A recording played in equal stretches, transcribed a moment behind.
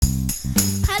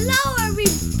Hello,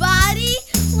 everybody.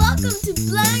 Welcome to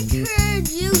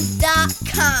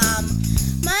BlendHeardYou.com.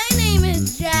 My name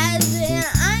is Jazz, and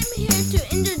I'm here to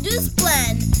introduce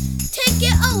Blend. Take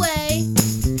it away.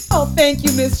 Oh, thank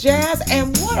you, Miss Jazz.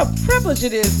 And what a privilege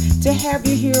it is to have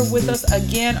you here with us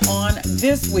again on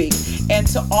this week. And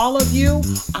to all of you,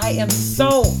 I am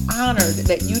so honored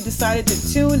that you decided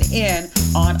to tune in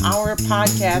on our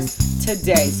podcast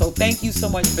today. So thank you so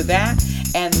much for that.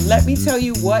 And let me tell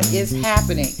you what is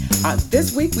happening.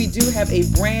 This week we do have a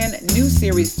brand new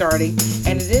series starting,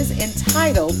 and it is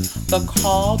entitled The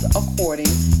Called According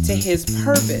to His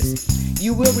Purpose.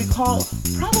 You will recall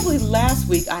probably last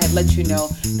week I had let you know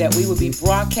that we would be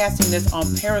broadcasting this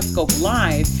on Periscope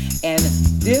Live, and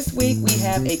this week we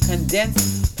have a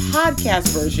condensed podcast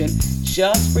version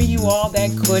just for you all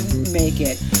that couldn't make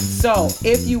it. So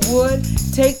if you would,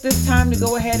 take this time to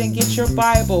go ahead and get your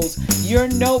Bibles, your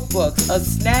notebooks, a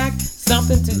snack,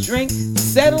 something to drink.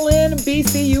 Settle in,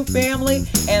 BCU family,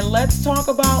 and let's talk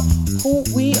about who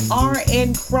we are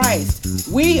in Christ.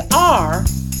 We are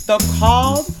the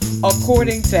called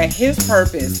according to His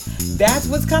purpose. That's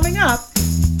what's coming up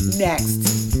next.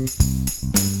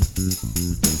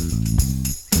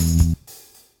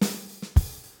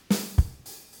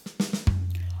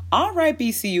 All right,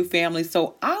 BCU family.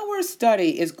 So our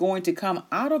study is going to come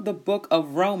out of the book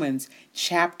of Romans,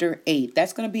 chapter 8.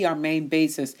 That's going to be our main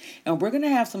basis. And we're going to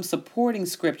have some supporting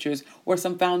scriptures or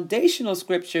some foundational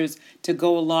scriptures to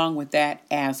go along with that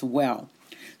as well.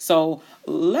 So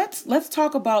let's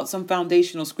talk about some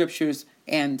foundational scriptures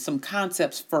and some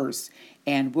concepts first,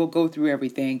 and we'll go through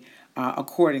everything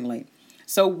accordingly.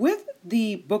 So with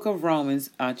the book of Romans,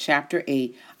 chapter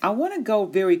 8, I want to go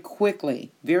very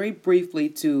quickly, very briefly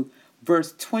to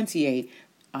verse 28.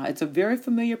 It's a very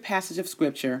familiar passage of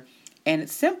scripture, and it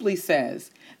simply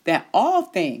says that all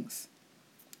things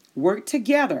work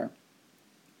together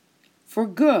for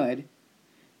good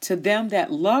to them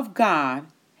that love God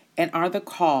and are the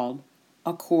called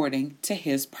according to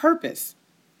His purpose.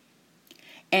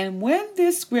 And when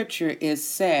this scripture is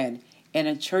said in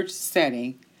a church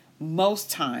setting,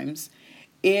 most times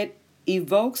it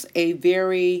evokes a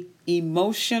very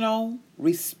emotional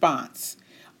response.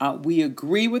 We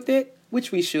agree with it,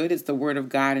 which we should. It's the word of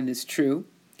God and it's true.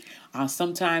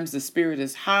 Sometimes the spirit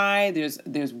is high,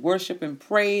 there's worship and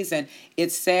praise, and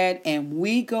it's said, and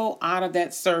we go out of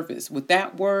that service with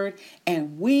that word,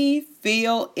 and we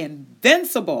feel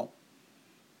invincible.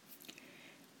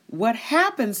 What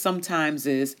happens sometimes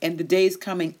is, in the days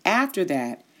coming after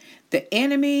that, the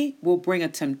enemy will bring a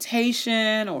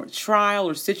temptation or a trial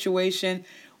or situation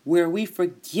where we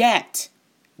forget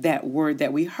that word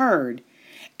that we heard,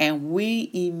 and we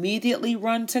immediately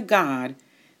run to God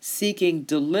seeking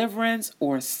deliverance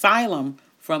or asylum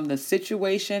from the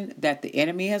situation that the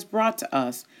enemy has brought to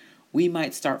us. We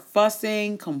might start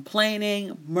fussing,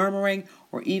 complaining, murmuring,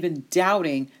 or even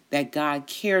doubting that God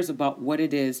cares about what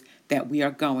it is that we are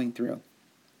going through.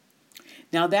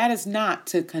 Now, that is not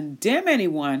to condemn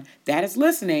anyone that is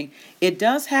listening. It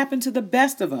does happen to the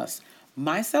best of us,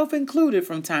 myself included,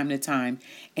 from time to time.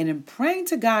 And in praying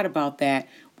to God about that,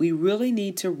 we really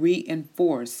need to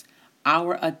reinforce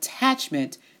our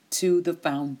attachment to the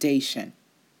foundation.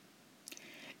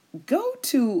 Go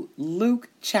to Luke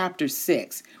chapter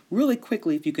 6. Really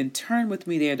quickly, if you can turn with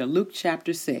me there to Luke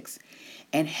chapter 6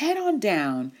 and head on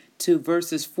down to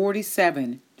verses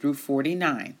 47 through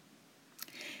 49.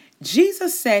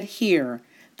 Jesus said here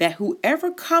that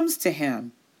whoever comes to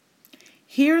Him,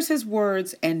 hears His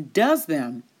words and does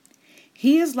them,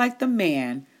 he is like the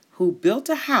man who built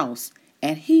a house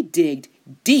and he digged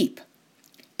deep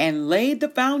and laid the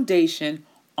foundation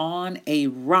on a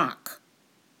rock,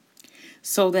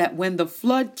 so that when the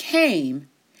flood came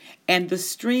and the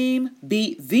stream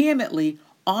beat vehemently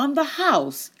on the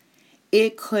house,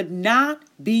 it could not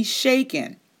be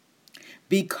shaken,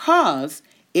 because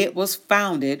it was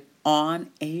founded on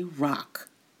a rock.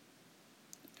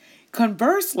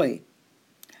 Conversely,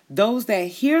 those that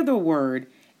hear the word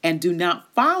and do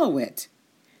not follow it,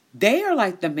 they are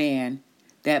like the man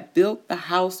that built the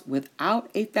house without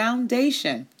a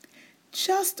foundation,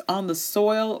 just on the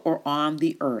soil or on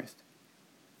the earth.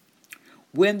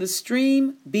 When the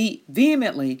stream beat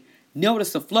vehemently,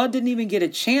 notice the flood didn't even get a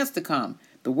chance to come.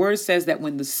 The word says that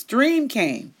when the stream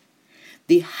came,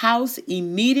 the house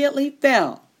immediately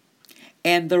fell,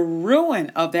 and the ruin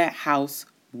of that house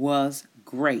was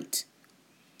great.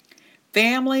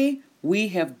 Family, we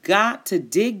have got to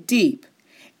dig deep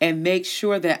and make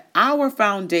sure that our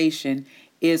foundation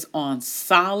is on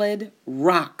solid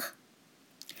rock.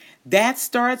 That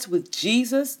starts with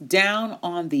Jesus down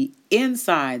on the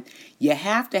inside. You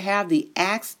have to have the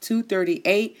Acts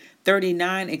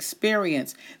 2:38-39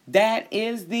 experience. That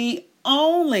is the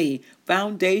only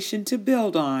foundation to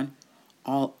build on.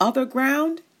 All other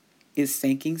ground is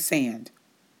sinking sand.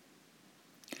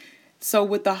 So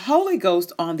with the Holy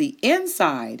Ghost on the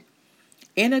inside,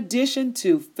 in addition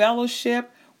to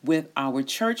fellowship with our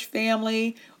church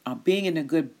family, being in a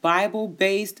good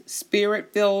Bible-based,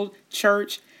 Spirit-filled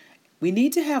church, we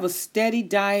need to have a steady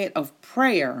diet of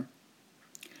prayer,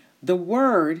 the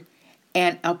Word,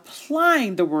 and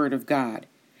applying the Word of God.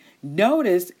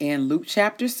 Notice in Luke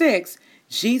chapter 6,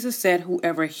 Jesus said,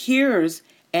 whoever hears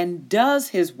and does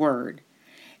His Word.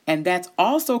 And that's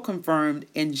also confirmed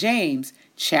in James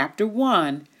chapter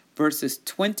 1, verses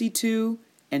 22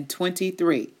 and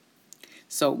 23.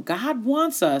 So God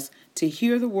wants us to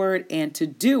hear the Word and to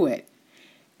do it.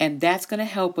 And that's going to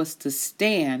help us to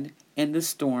stand in the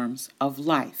storms of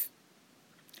life.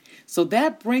 So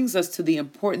that brings us to the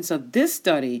importance of this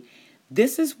study.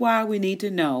 This is why we need to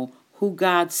know who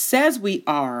God says we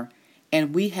are,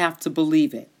 and we have to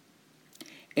believe it.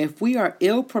 If we are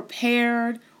ill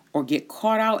prepared or get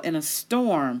caught out in a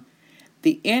storm,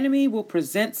 the enemy will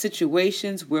present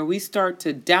situations where we start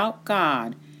to doubt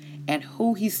God and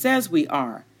who He says we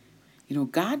are.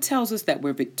 God tells us that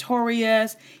we're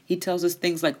victorious. He tells us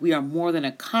things like we are more than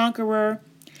a conqueror.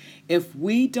 If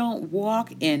we don't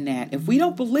walk in that, if we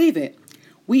don't believe it,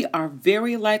 we are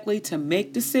very likely to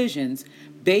make decisions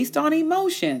based on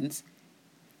emotions,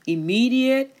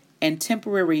 immediate and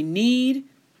temporary need,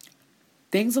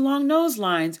 things along those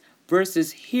lines,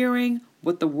 versus hearing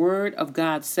what the Word of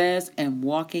God says and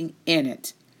walking in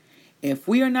it. If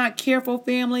we are not careful,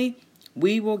 family,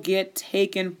 we will get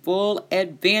taken full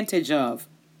advantage of.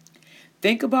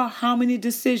 Think about how many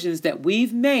decisions that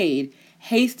we've made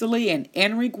hastily and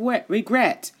in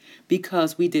regret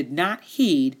because we did not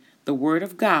heed the Word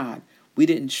of God. We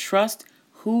didn't trust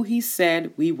who He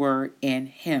said we were in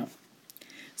Him.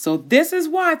 So this is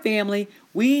why, family,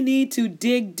 we need to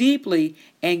dig deeply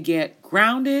and get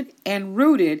grounded and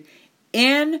rooted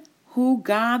in who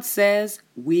God says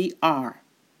we are.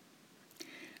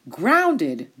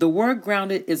 Grounded, the word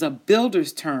grounded is a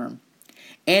builder's term,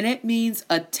 and it means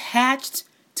attached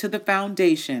to the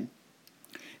foundation.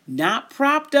 Not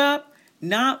propped up,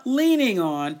 not leaning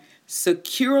on,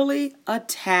 securely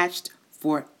attached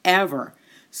forever.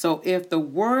 So if the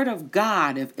Word of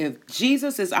God, if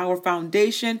Jesus is our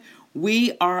foundation,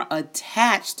 we are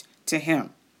attached to Him.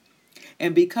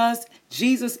 And because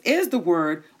Jesus is the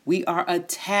Word, we are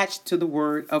attached to the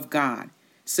Word of God,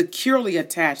 securely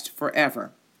attached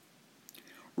forever.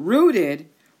 Rooted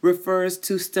refers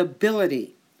to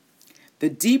stability. The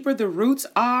deeper the roots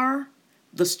are,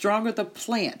 the stronger the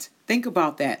plant. Think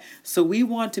about that. So we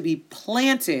want to be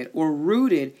planted or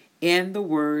rooted in the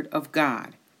Word of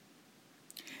God.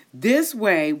 This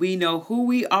way we know who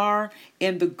we are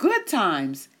in the good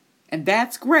times, and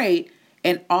that's great,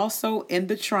 and also in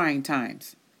the trying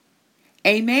times.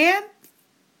 Amen?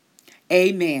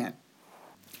 Amen.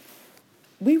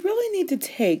 We really need to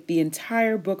take the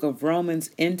entire book of Romans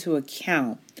into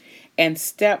account and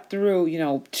step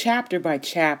through, chapter by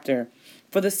chapter.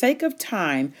 For the sake of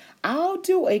time, I'll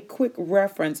do a quick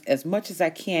reference as much as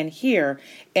I can here,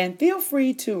 and feel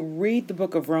free to read the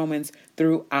book of Romans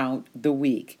throughout the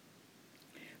week.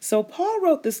 So Paul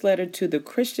wrote this letter to the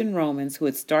Christian Romans who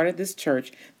had started this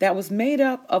church that was made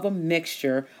up of a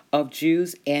mixture of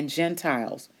Jews and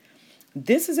Gentiles.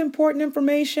 This is important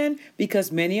information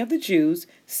because many of the Jews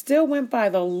still went by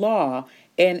the law,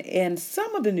 and in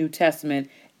some of the New Testament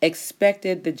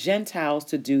expected the Gentiles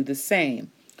to do the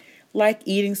same, like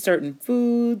eating certain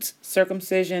foods,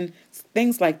 circumcision,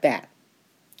 things like that.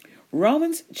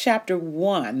 Romans chapters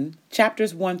 1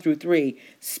 through 3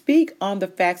 speak on the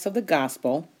facts of the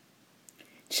gospel.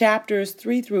 Chapters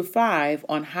 3 through 5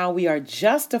 on how we are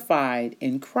justified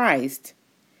in Christ.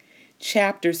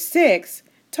 Chapter 6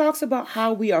 talks about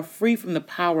how we are free from the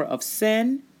power of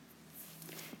sin.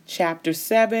 Chapter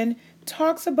 7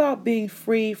 talks about being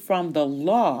free from the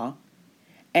law.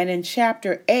 And in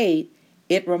chapter 8,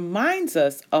 it reminds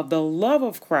us of the love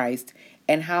of Christ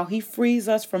and how He frees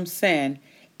us from sin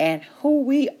and who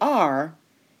we are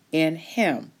in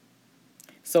Him.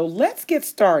 So let's get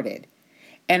started.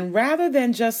 And rather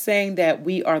than just saying that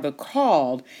we are the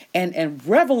called and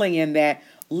reveling in that,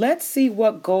 let's see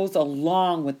what goes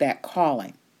along with that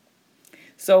calling.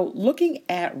 So looking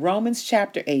at Romans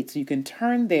chapter 8, so you can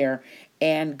turn there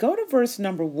and go to verse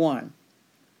number 1.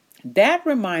 That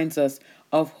reminds us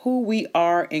of who we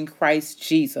are in Christ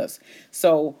Jesus.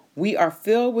 So we are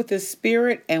filled with His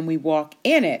Spirit and we walk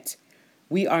in it.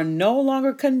 We are no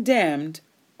longer condemned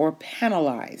or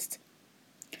penalized.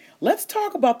 Let's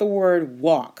talk about the word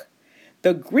walk.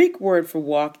 The Greek word for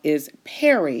walk is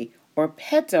peri or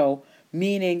peto,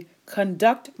 meaning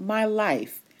conduct my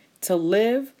life, to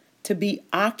live, to be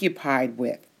occupied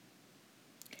with.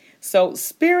 So,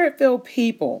 spirit-filled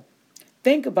people,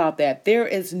 think about that. There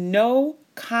is no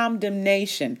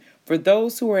condemnation for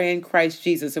those who are in Christ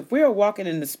Jesus. If we are walking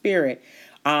in the Spirit,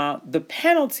 the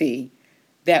penalty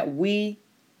that we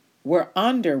were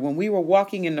under when we were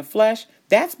walking in the flesh,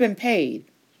 that's been paid.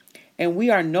 And we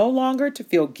are no longer to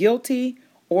feel guilty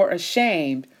or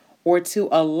ashamed or to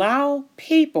allow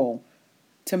people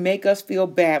to make us feel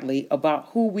badly about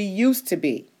who we used to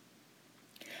be.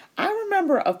 I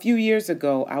remember a few years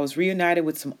ago, I was reunited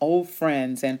with some old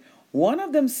friends, and one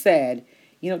of them said,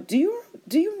 do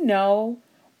you know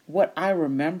what I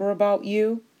remember about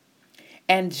you?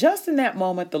 And just in that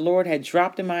moment, the Lord had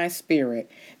dropped in my spirit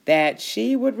that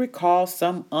she would recall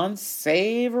some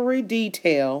unsavory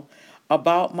detail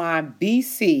about my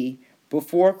BC,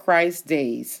 before Christ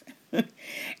days.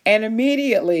 And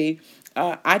immediately,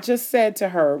 I just said to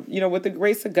her, with the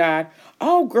grace of God,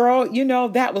 oh, girl,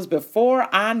 that was before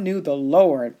I knew the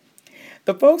Lord.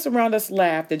 The folks around us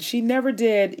laughed, and she never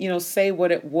did, say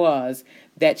what it was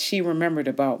that she remembered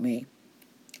about me.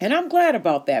 And I'm glad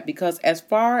about that, because as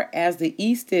far as the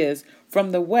east is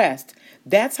from the west,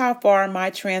 that's how far my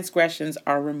transgressions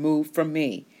are removed from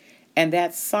me. And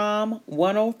that's Psalm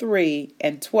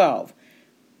 103:12.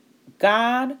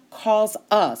 God calls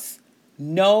us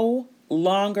no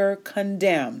longer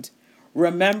condemned.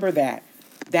 Remember that.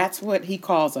 That's what he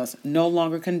calls us, no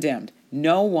longer condemned.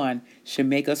 No one should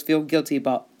make us feel guilty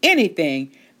about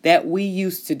anything that we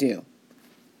used to do.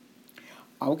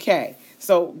 Okay,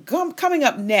 so coming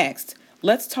up next,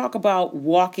 let's talk about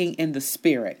walking in the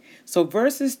Spirit. So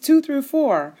verses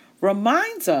 2-4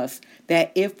 reminds us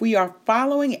that if we are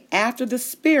following after the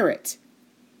Spirit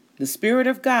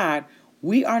of God,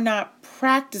 we are not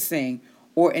practicing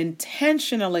or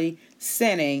intentionally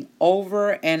sinning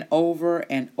over and over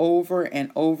and over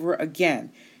and over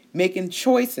again, making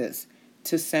choices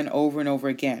to sin over and over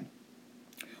again.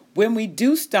 When we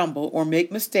do stumble or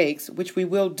make mistakes, which we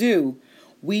will do,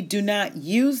 we do not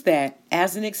use that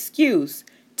as an excuse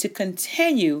to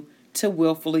continue to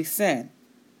willfully sin.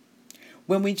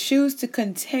 When we choose to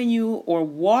continue or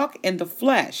walk in the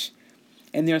flesh,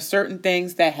 and there are certain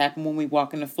things that happen when we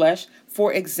walk in the flesh.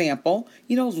 For example,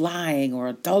 lying or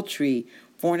adultery,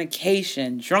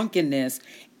 fornication, drunkenness,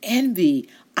 envy,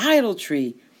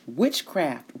 idolatry,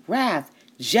 witchcraft, wrath,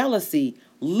 jealousy,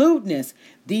 lewdness.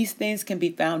 These things can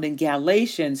be found in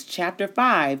Galatians chapter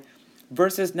 5,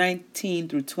 verses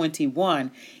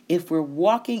 19-21. If we're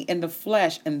walking in the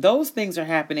flesh and those things are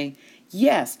happening,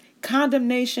 yes,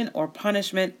 condemnation or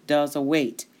punishment does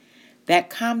await. That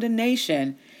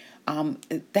condemnation,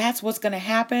 that's what's going to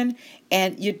happen,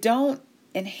 and you don't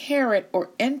inherit or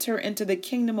enter into the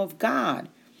kingdom of God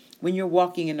when you're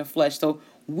walking in the flesh. So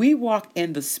we walk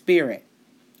in the Spirit.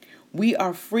 We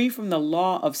are free from the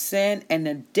law of sin and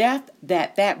the death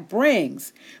that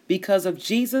brings because of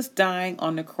Jesus dying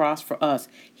on the cross for us.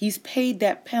 He's paid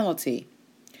that penalty.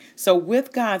 So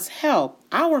with God's help,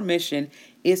 our mission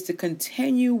is to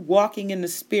continue walking in the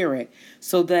Spirit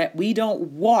so that we don't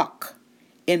walk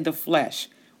in the flesh.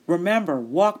 Remember,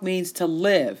 walk means to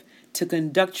live, to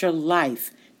conduct your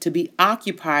life, to be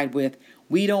occupied with.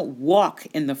 We don't walk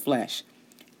in the flesh,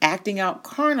 acting out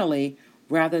carnally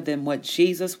rather than what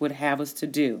Jesus would have us to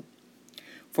do.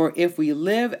 For if we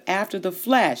live after the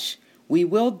flesh, we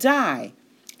will die,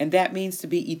 and that means to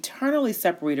be eternally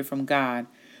separated from God.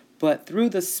 But through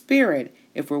the Spirit,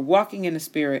 if we're walking in the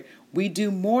Spirit, we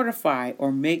do mortify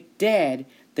or make dead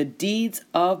the deeds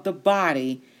of the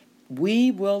body.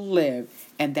 We will live,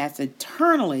 and that's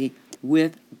eternally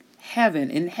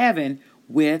in heaven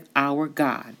with our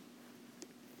God.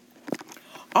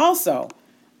 Also,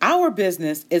 our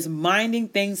business is minding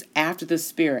things after the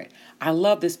Spirit. I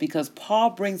love this because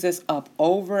Paul brings this up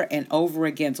over and over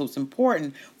again. So it's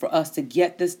important for us to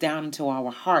get this down into our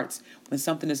hearts when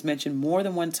something is mentioned more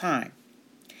than one time.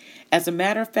 As a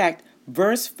matter of fact,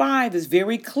 verse 5 is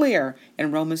very clear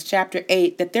in Romans chapter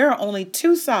 8 that there are only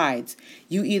two sides.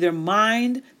 You either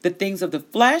mind the things of the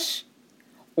flesh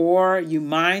or you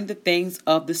mind the things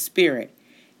of the Spirit.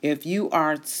 If you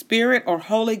are Spirit or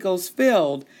Holy Ghost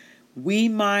filled, we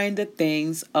mind the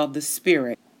things of the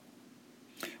Spirit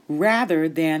rather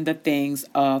than the things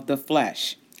of the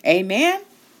flesh. Amen?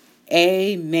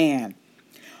 Amen.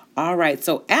 All right,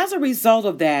 so as a result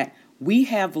of that, we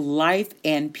have life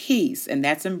and peace, and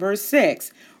that's in verse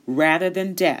 6, rather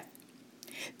than death.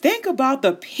 Think about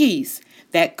the peace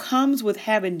that comes with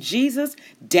having Jesus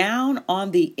down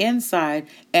on the inside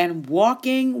and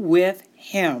walking with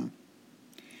him.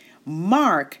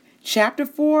 Mark chapter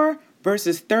 4,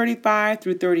 verses 35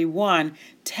 through 31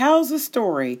 tells the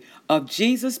story of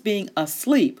Jesus being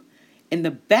asleep in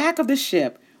the back of the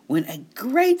ship when a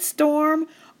great storm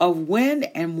of wind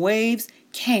and waves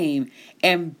came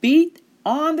and beat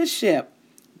on the ship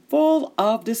full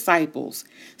of disciples.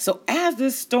 So as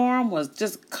this storm was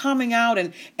just coming out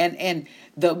and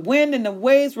the wind and the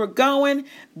waves were going,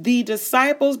 the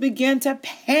disciples began to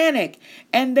panic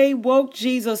and they woke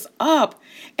Jesus up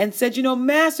and said,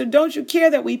 Master, don't you care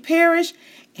that we perish?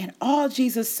 And all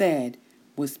Jesus said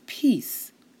was,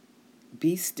 peace,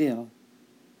 be still.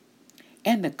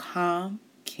 And the calm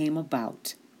came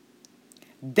about.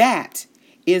 That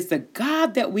is the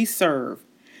God that we serve,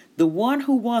 the one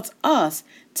who wants us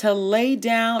to lay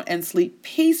down and sleep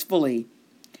peacefully,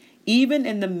 even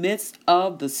in the midst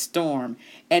of the storm,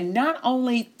 and not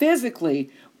only physically,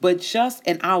 but just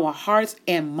in our hearts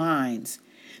and minds.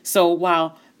 So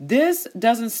while this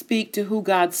doesn't speak to who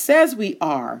God says we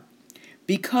are,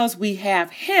 because we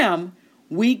have him,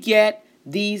 we get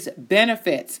these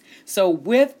benefits. So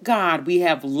with God, we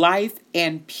have life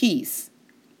and peace.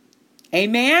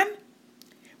 Amen?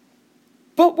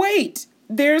 But wait,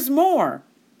 there's more.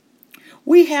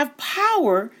 We have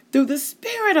power through the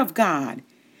Spirit of God.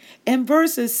 In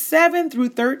verses 7 through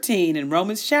 13 in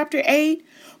Romans chapter 8,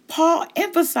 Paul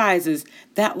emphasizes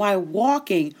that while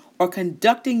walking or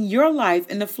conducting your life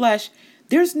in the flesh,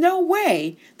 there's no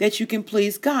way that you can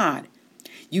please God.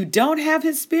 You don't have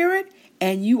his Spirit,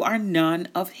 and you are none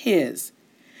of his.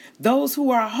 Those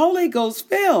who are Holy Ghost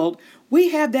filled, we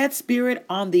have that Spirit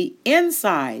on the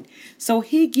inside. So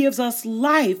he gives us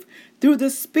life through the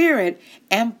Spirit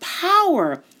and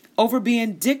power over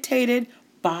being dictated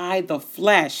by the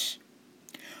flesh.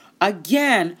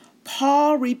 Again,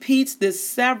 Paul repeats this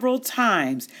several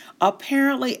times,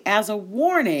 apparently as a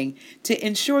warning to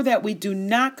ensure that we do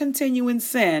not continue in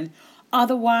sin.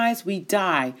 Otherwise, we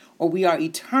die or we are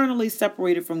eternally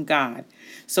separated from God.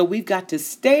 So we've got to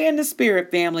stay in the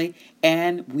Spirit, family,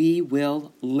 and we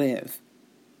will live.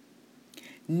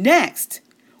 Next,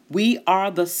 we are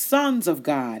the sons of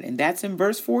God, and that's in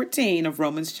verse 14 of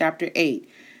Romans chapter 8.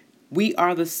 We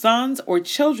are the sons or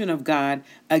children of God,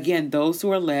 again, those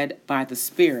who are led by the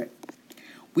Spirit.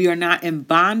 We are not in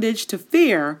bondage to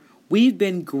fear. We've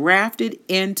been grafted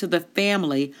into the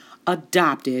family,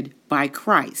 adopted by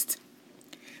Christ.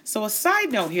 So a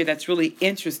side note here that's really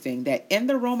interesting, that in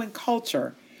the Roman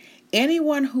culture,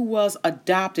 anyone who was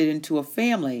adopted into a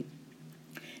family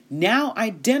now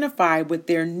identified with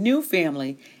their new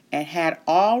family and had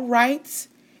all rights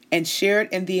and shared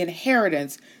in the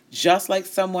inheritance, just like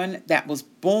someone that was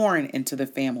born into the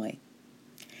family.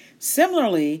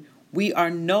 Similarly, we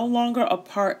are no longer a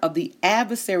part of the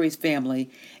adversary's family,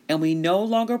 and we no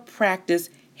longer practice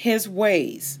his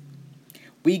ways.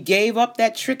 We gave up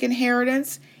that trick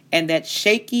inheritance and that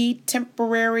shaky,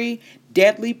 temporary,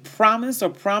 deadly promise or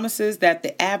promises that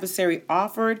the adversary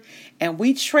offered, and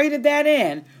we traded that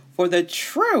in for the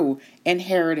true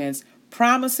inheritance,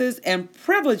 promises, and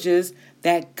privileges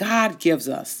that God gives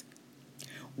us.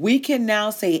 We can now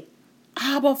say,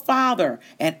 Abba, Father.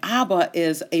 And Abba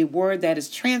is a word that is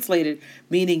translated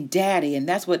meaning daddy, and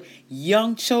that's what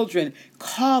young children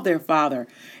call their father.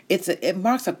 It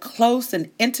marks a close and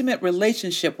intimate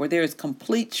relationship where there is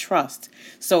complete trust.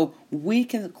 So we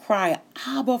can cry,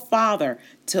 Abba, Father,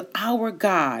 to our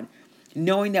God,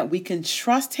 knowing that we can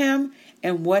trust him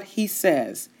and what he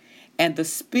says. And the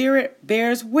Spirit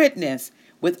bears witness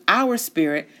with our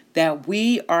spirit that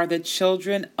we are the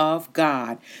children of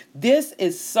God. This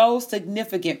is so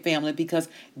significant, family, because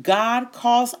God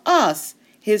calls us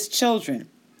his children.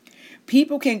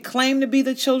 People can claim to be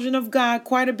the children of God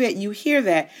quite a bit, and you hear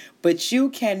that, but you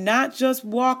cannot just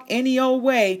walk any old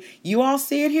way. You all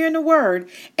see it here in the Word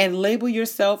and label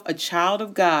yourself a child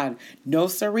of God. No,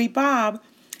 sirree, Bob.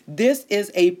 This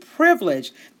is a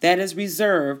privilege that is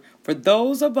reserved for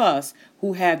those of us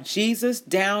who have Jesus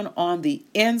down on the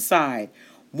inside.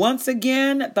 Once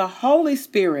again, the Holy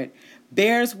Spirit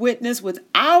bears witness with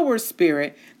our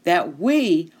spirit that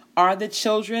we are the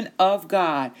children of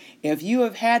God. If you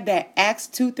have had that Acts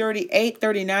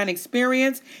 2:38-39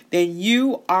 experience, then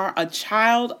you are a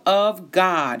child of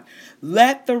God.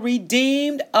 Let the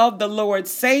redeemed of the Lord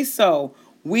say so.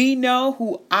 We know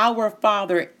who our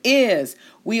Father is.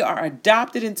 We are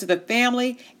adopted into the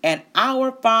family, and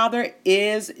our Father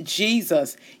is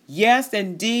Jesus. Yes,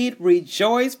 indeed.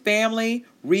 Rejoice, family.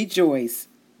 Rejoice.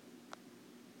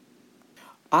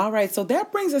 All right, so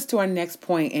that brings us to our next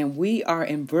point, and we are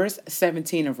in verse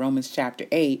 17 of Romans chapter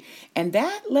 8, and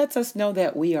that lets us know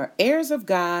that we are heirs of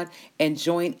God and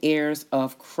joint heirs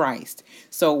of Christ.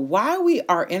 So while we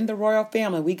are in the royal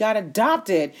family, we got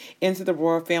adopted into the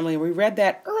royal family, and we read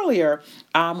that earlier.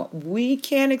 We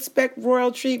can't expect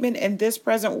royal treatment in this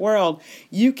present world.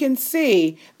 You can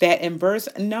see that in verse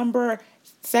number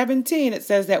 17, it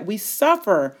says that we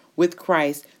suffer with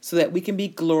Christ so that we can be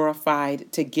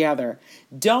glorified together.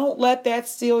 Don't let that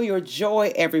steal your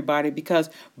joy, everybody, because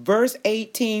verse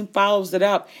 18 follows it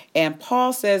up, and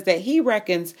Paul says that he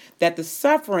reckons that the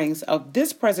sufferings of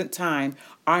this present time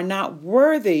are not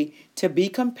worthy to be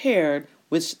compared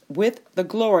with the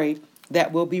glory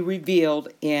that will be revealed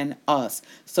in us.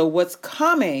 So what's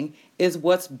coming is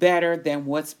what's better than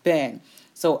what's been.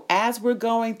 So as we're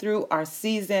going through our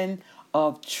season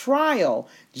of trial,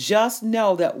 just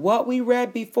know that what we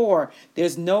read before,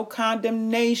 there's no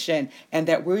condemnation, and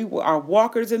that we are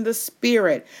walkers in the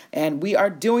Spirit, and we are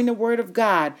doing the Word of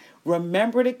God.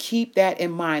 Remember to keep that in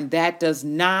mind. That does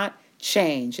not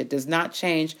change. It does not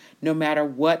change no matter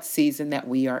what season that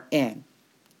we are in.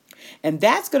 And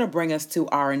that's going to bring us to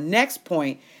our next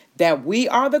point, that we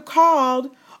are the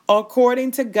called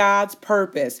according to God's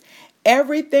purpose.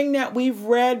 Everything that we've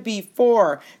read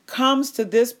before comes to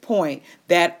this point,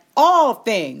 that all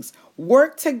things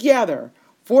work together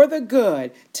for the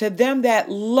good to them that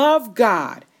love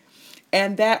God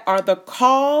and that are the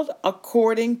called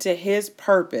according to his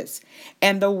purpose.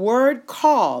 And the word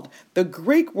called, the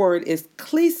Greek word is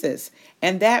klesis,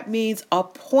 and that means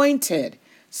appointed,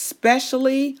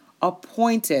 specially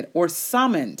appointed or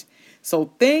summoned.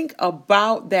 So think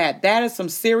about that. That is some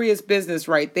serious business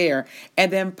right there.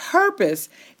 And then purpose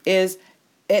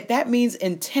that means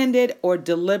intended or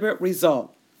deliberate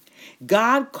result.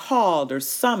 God called or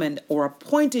summoned or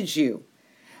appointed you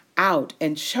out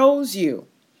and chose you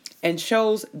and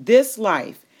chose this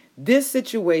life, this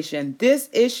situation, this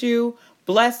issue,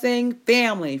 blessing,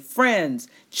 family, friends,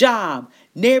 job,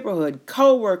 neighborhood,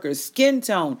 co-workers, skin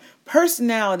tone,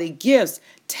 personality, gifts,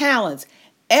 talents,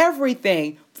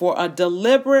 everything for a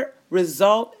deliberate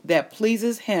result that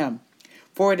pleases him.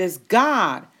 For it is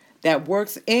God that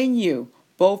works in you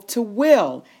both to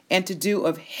will and to do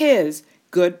of his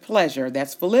good pleasure.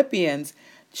 That's Philippians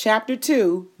chapter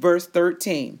 2, verse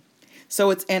 13.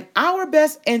 So it's in our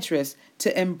best interest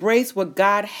to embrace what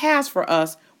God has for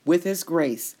us with his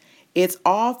grace. It's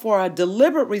all for a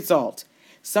deliberate result.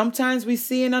 Sometimes we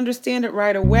see and understand it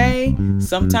right away,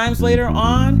 sometimes later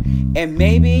on, and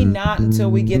maybe not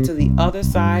until we get to the other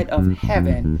side of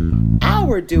heaven.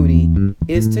 Our duty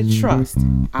is to trust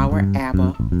our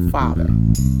Abba Father.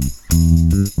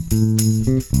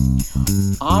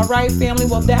 All right, family.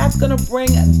 Well, that's going to bring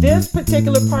this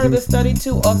particular part of the study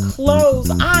to a close.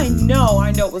 I know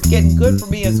it was getting good for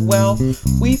me as well.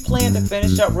 We plan to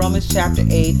finish up Romans chapter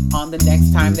 8 on the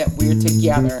next time that we're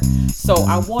together. So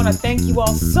I want to thank you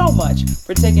all so much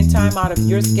for taking time out of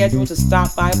your schedule to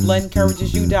stop by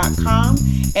bloodencouragesyou.com.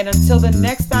 And until the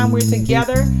next time we're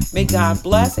together, may God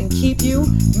bless and keep you,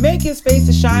 make his face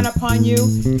to shine upon you,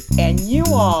 and you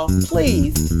all,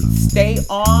 please stay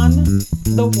on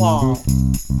the wall.